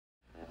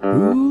She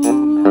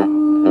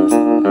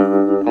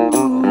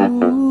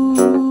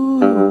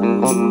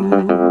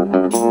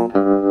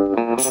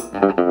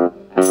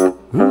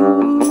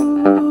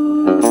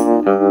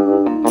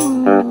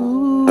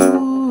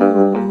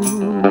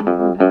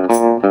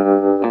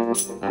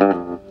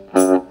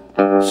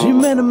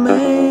met a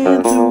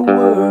man through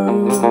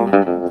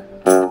work.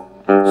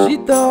 She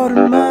thought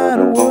it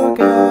might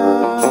work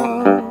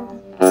out.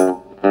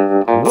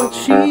 What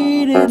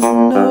she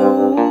didn't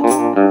know,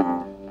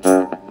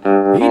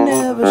 he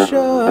never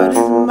shut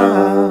his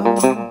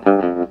mouth.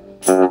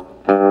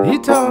 He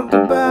talked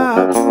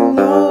about the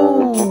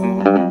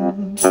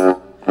loans,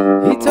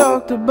 he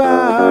talked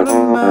about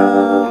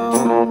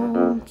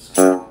amounts,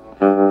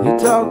 he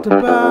talked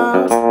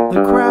about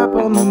the crap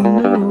on the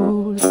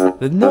news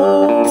that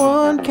no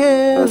one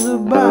cares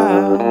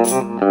about.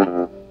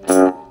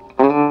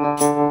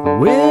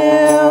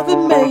 Will they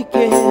make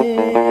it?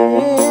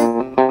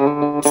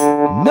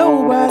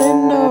 Nobody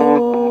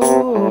knows.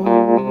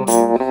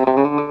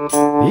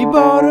 He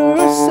bought her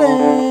a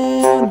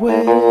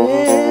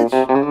sandwich.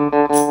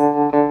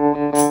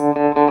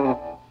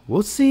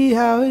 We'll see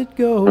how it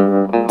goes.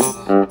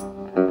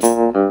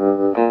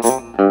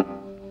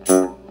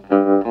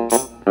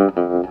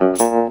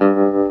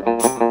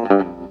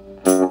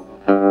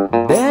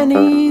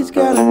 Danny's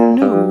got a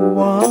new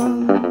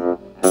one.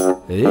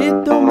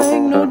 It don't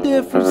make no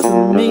difference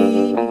to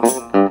me.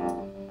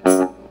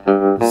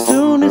 As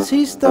soon as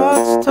he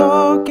starts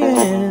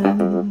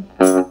talking,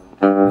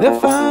 they'll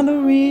find a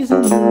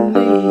reason to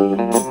leave.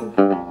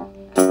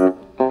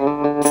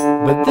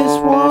 But this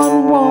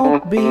one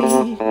won't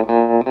be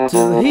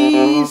till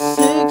he's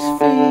 6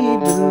 feet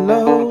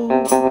below.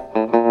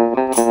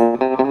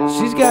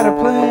 She's got a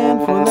plan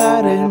for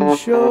that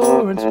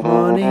insurance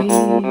money.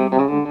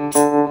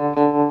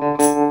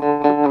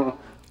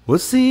 We'll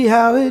see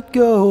how it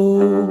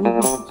goes.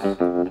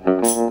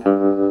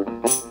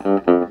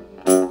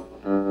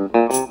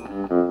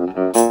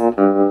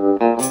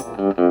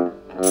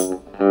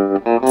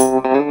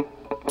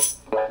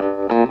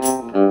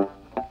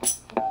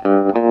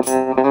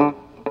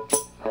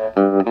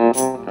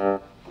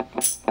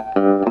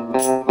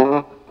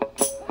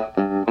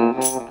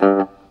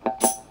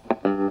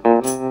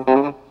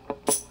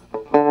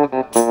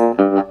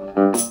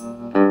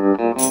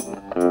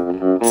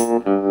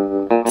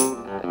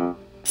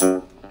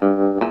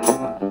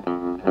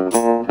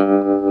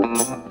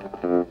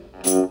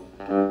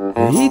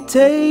 He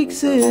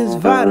takes his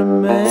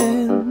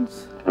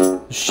vitamins,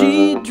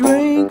 she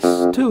drinks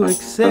to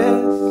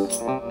excess.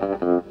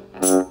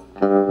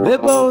 They're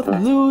both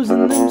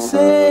losing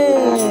themselves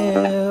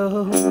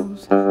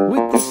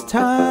with this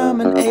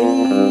time and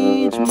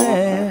age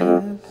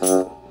mess,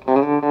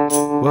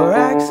 where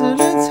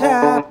accidents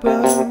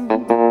happen,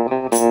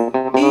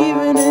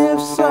 even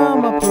if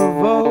some are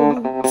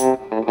provoked.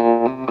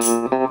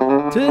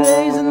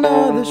 Today's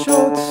another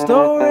short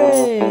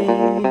story.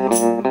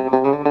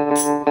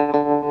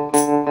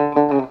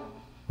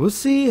 We'll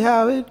see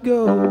how it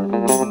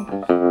goes.